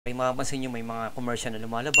May mapapansin nyo may mga commercial na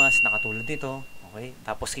lumalabas na katulad nito. Okay?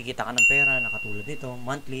 Tapos kikita ka ng pera na katulad nito,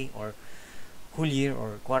 monthly or whole year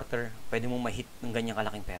or quarter. Pwede mong ma-hit ng ganyang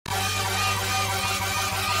kalaking pera.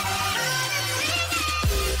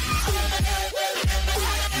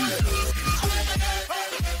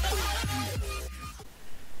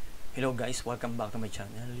 Hello guys, welcome back to my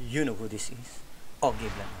channel. You know who this is. Okay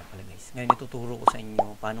vlog nga pala guys. Ngayon ituturo ko sa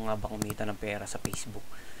inyo paano nga ba kumita ng pera sa Facebook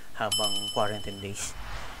habang quarantine days.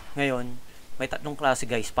 Ngayon, may tatlong klase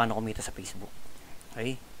guys paano kumita sa Facebook.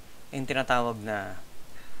 Okay? Yung tinatawag na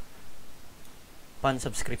fan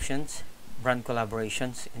subscriptions, brand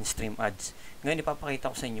collaborations, and stream ads. Ngayon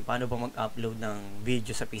ipapakita ko sa inyo paano ba mag-upload ng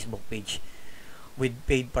video sa Facebook page with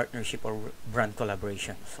paid partnership or brand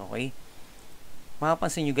collaborations. Okay?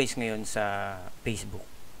 Mapapansin nyo guys ngayon sa Facebook,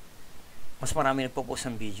 mas marami nagpo-post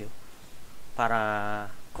ng video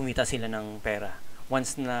para kumita sila ng pera.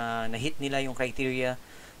 Once na na-hit nila yung criteria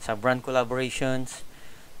sa brand collaborations,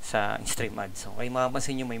 sa stream ads. Okay,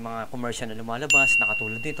 mapapansin nyo may mga commercial na lumalabas na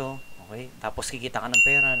katulad nito. Okay, tapos kikita ka ng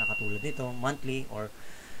pera na katulad nito, monthly or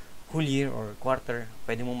whole year or quarter.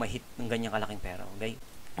 Pwede mong ma-hit ng ganyang kalaking pera. Okay,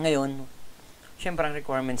 ngayon, syempre ang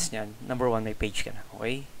requirements niyan, number 1, may page ka na.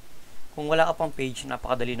 Okay, kung wala ka pang page,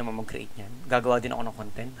 napakadali naman mag-create niyan. Gagawa din ako ng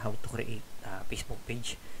content, how to create Facebook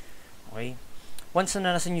page. Okay, once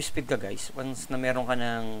na nasa newsfeed ka guys, once na meron ka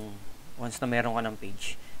ng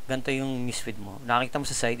page, ganito yung newsfeed mo. Nakikita mo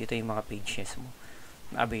sa side, ito yung mga pages mo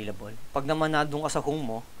na available. Pag naman na doon ka sa home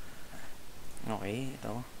mo, okay,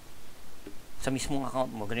 ito, sa mismong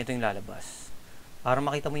account mo, ganito yung lalabas. Para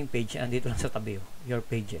makita mo yung page, andito lang sa tabi, your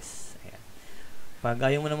pages. Ayan. Pag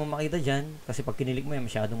ayaw mo naman makita dyan, kasi pag kinilig mo yan,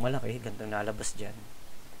 masyadong malaki, ganito yung lalabas dyan.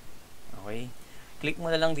 Okay, click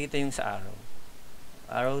mo na lang dito yung sa arrow.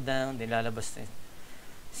 Arrow down, then lalabas din.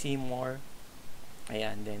 See more.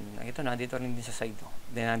 Ayan, then ito nandito rin din sa side.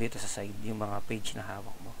 Then nandito sa side yung mga page na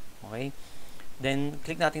hawak mo. Okay? Then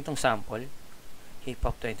click natin itong sample, Hip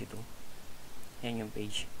Hop 22. Yan yung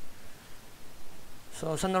page.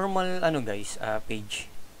 So sa normal guys, page,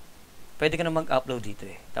 pwede ka na mag-upload dito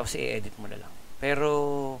eh. Tapos i-edit mo na lang.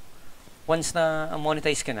 Pero once na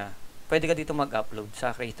monetize ka na, pwede ka dito mag-upload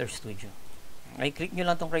sa Creator Studio. Okay, click nyo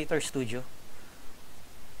lang tong Creator Studio.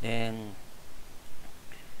 Then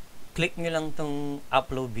click nyo lang tong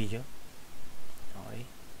upload video. Okay.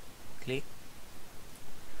 Click.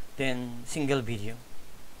 Then, single video.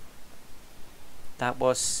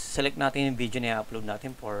 Tapos, select natin yung video na i-upload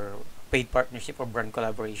natin for paid partnership or brand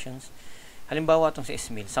collaborations. Halimbawa, itong si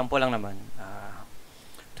Ismail. Sample lang naman.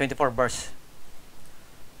 24 bars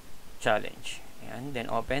challenge. Ayan. Then,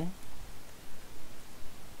 open.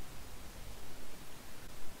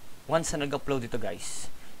 Once na nag-upload ito guys,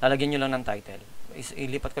 lalagyan nyo lang ng title.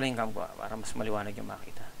 Ilipat ko lang yung camera para mas maliwanag yung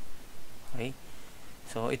makita. Okay,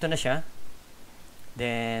 so ito na siya.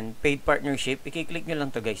 Then paid partnership, i-click nyo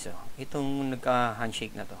lang to guys. Itong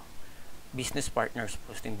nagka-handshake na to, business partners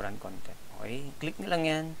posting brand content. Okay, click nyo lang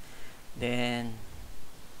yan. Then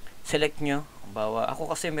select nyo. Bawa,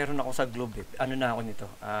 ako kasi meron ako sa Globe. Na ako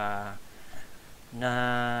nito,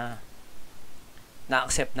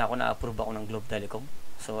 na-accept na ako, na-approve ako ng Globe Telecom.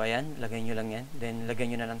 So ayan, lagay nyo lang yan. Then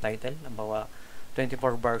lagyan nyo na ng title. Bawa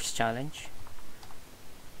 24 bars challenge.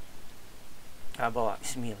 Bawa,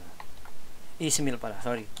 Ismail. Ismail pala,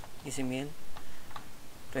 sorry. Ismail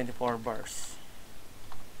 24 bars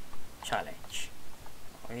challenge.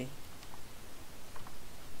 Okay.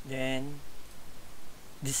 Then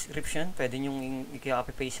description, pwede nyo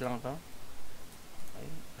i-copy paste lang to. Okay.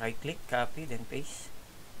 Right click, copy, then paste.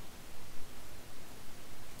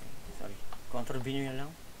 Okay. Sorry. Ctrl V nyo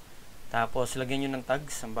lang. Tapos lagyan nyo ng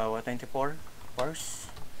tags, ang bawa 24 bars.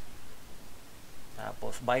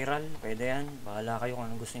 Tapos viral, pwede yan. Bahala kayo kung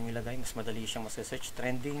anong gusto nyo ilagay. Mas madali siyang mas-search.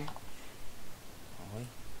 Trending. Okay.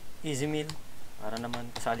 Easy meal, para naman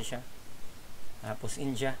kasali siya. Tapos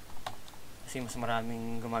India, kasi mas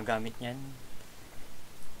maraming gumagamit nyan.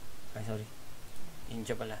 Ay sorry,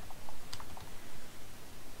 India pala.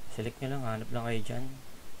 Select nyo lang, hanap lang kayo dyan.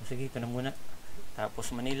 Sige, ito na muna.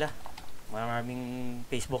 Tapos Manila, maraming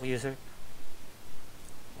Facebook user.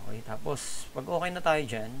 Okay, tapos pag okay na tayo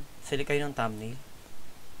dyan, select kayo ng thumbnail.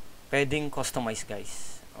 Pwedeng customize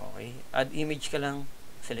guys. Okay, add image ka lang,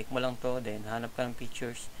 select mo lang to, then hanap ka ng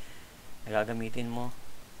pictures na gagamitin mo.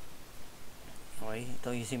 Okay,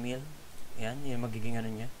 ito easy meal. Yan, yung magiging ano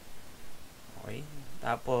nya. Okay,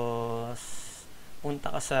 tapos punta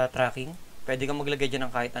ka sa tracking. Pwede kang maglagay dyan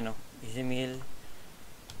ng kahit ano, easy meal.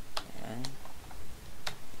 Yan.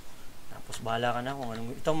 Tapos bahala ka na kung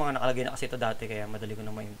anong, itong mga nakalagay na kasi ito dati kaya madali ko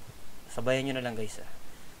na ma-input. Sabayan nyo na lang guys.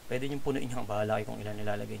 Pwede nyo punuin nyo, bahala kayo kung ilan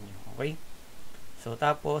nilalagay nyo. Okay, So,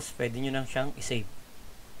 tapos, pwede nyo lang siyang isave.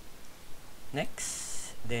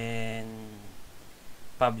 Next. Then,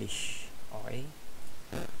 publish. Okay.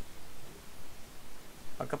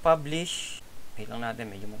 Pagka-publish, wait lang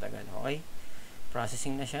natin, medyo matagal. Okay.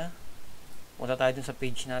 Processing na siya. Punta tayo dun sa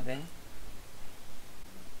page natin.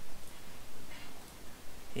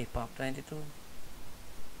 Hip-Hop 22.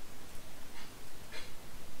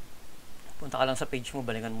 Punta ka lang sa page mo,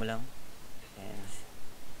 balikan mo lang. And,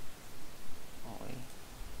 okay.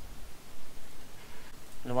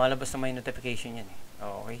 Lumalabas na may notification yan eh.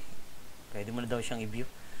 Okay. Pwede mo na daw siyang i-view.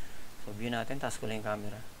 So, view natin. Task ko lang yung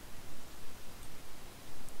camera.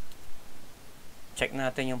 Check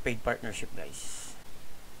natin yung paid partnership, guys.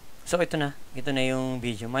 So, ito na. Ito na yung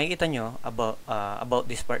video. Makikita nyo about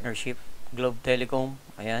this partnership. Globe Telecom.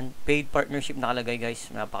 Ayan. Paid partnership nakalagay, guys.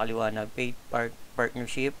 Napakaliwanag. Paid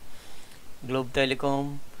partnership. Globe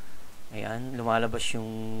Telecom. Ayan. Lumalabas yung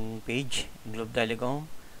page. Globe Telecom.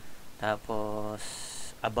 Tapos,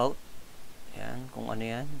 about. Ayan. Kung ano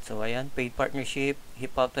yan. So, ayan. Paid partnership.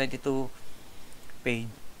 Hip-Hop 22. Paid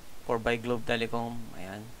for by Globe Telecom.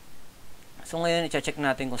 Ayan. So, ngayon, i-check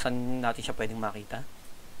natin kung saan natin siya pwedeng makita.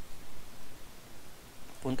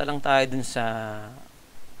 Punta lang tayo dun sa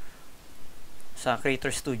Creator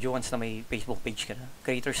Studio once na may Facebook page ka na.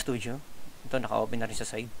 Creator Studio. Ito, naka-open na rin sa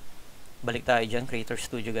side. Balik tayo dyan. Creator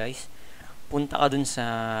Studio, guys. Punta ka dun sa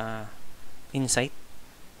Insight.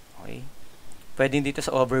 Okay. Pwede dito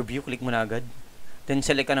sa Overview. Click mo na agad. Then,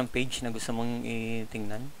 select ka ng page na gusto mong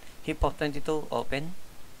itingnan. Hip-Hop 22, open.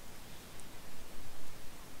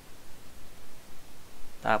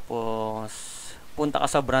 Tapos, punta ka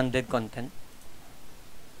sa branded content.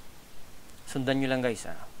 Sundan nyo lang, guys,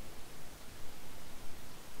 ah.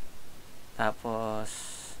 Tapos,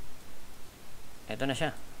 eto na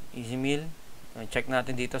siya. Easy meal. Check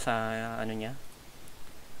natin dito sa, ano niya.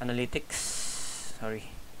 Analytics. Sorry.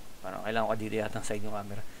 Parang kailangan ko dito yata ang side yung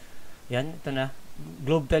camera. Yan, ito na.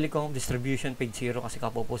 Globe Telecom Distribution Page 0 kasi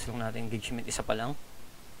kapopost lang natin. Engagement, isa pa lang.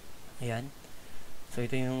 Ayan. So,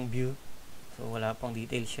 ito yung view. So, wala pang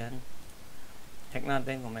details yan. Check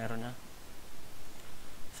natin kung meron na.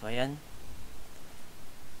 So, ayan.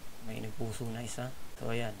 May nagpuso na isa.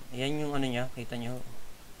 So, ayan. Ayan yung ano niya. Kita nyo.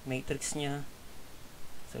 Matrix niya.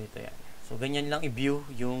 So, ito yan. So, ganyan lang i-view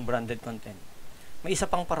yung branded content. May isa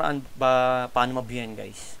pang paraan paano ma-view yan,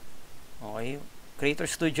 guys. Okay. Creator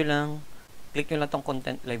Studio lang. Click nyo lang tong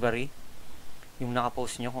content library. Yung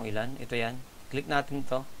nakapost nyo kung ilan. Ito yan. Click natin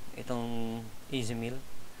to. Itong Easy Meal.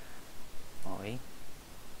 Okay.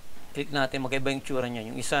 Click natin. Magkaiba yung tsura niya.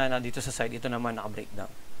 Yung isa na dito sa side. Ito naman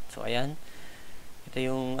naka-breakdown. So, ayan. Ito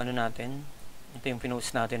yung ano natin. Ito yung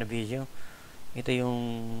pinost natin na video. Ito yung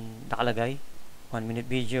nakalagay. 1 minute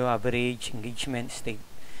video, average, engagement,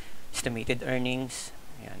 estimated earnings.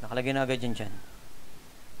 Ayan. Nakalagay na agad dyan.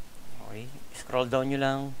 Okay. Scroll down nyo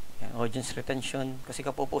lang. Ayan. Audience retention. Kasi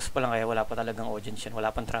kapopost pa lang kaya wala pa talagang audience yan.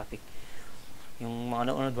 Wala pang traffic. Yung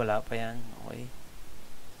mga nanonood wala pa yan. Okay.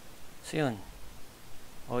 So, yun.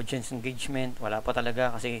 Audience engagement. Wala pa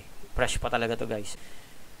talaga kasi fresh pa talaga to, guys.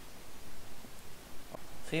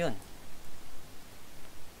 So, yun.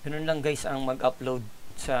 Ganun lang, guys, ang mag-upload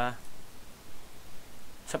sa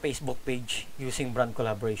Facebook page using brand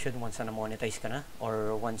collaboration once na monetize ka na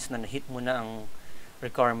or once na na-hit mo na ang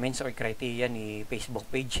requirements or criteria ni Facebook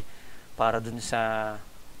page para dun sa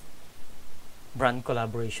brand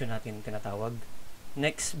collaboration natin tinatawag.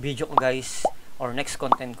 Next video ko, guys, or next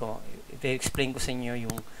content ko, i-explain ko sa inyo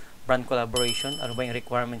yung brand collaboration, ano ba yung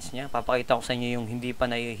requirements niya. Papakita ko sa inyo yung hindi pa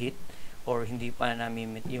na-hit or hindi pa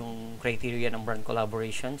na-meet yung criteria ng brand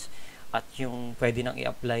collaborations at yung pwede nang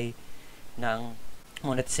i-apply ng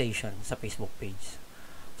monetization sa Facebook page.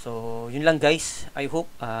 So, yun lang, guys. I hope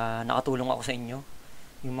nakatulong ako sa inyo.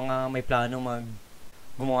 Yung mga may plano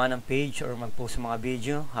gumawa ng page or mag-post sa mga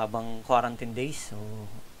video habang quarantine days. So,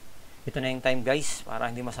 ito na yung time, guys, para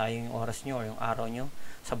hindi masayang yung oras nyo or yung araw nyo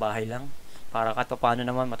sa bahay lang. Para kahit paano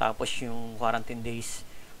naman matapos yung quarantine days,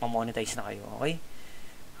 mamonetize na kayo. Okay?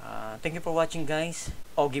 Thank you for watching, guys.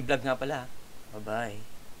 Ogie Vlog nga pala. Bye-bye.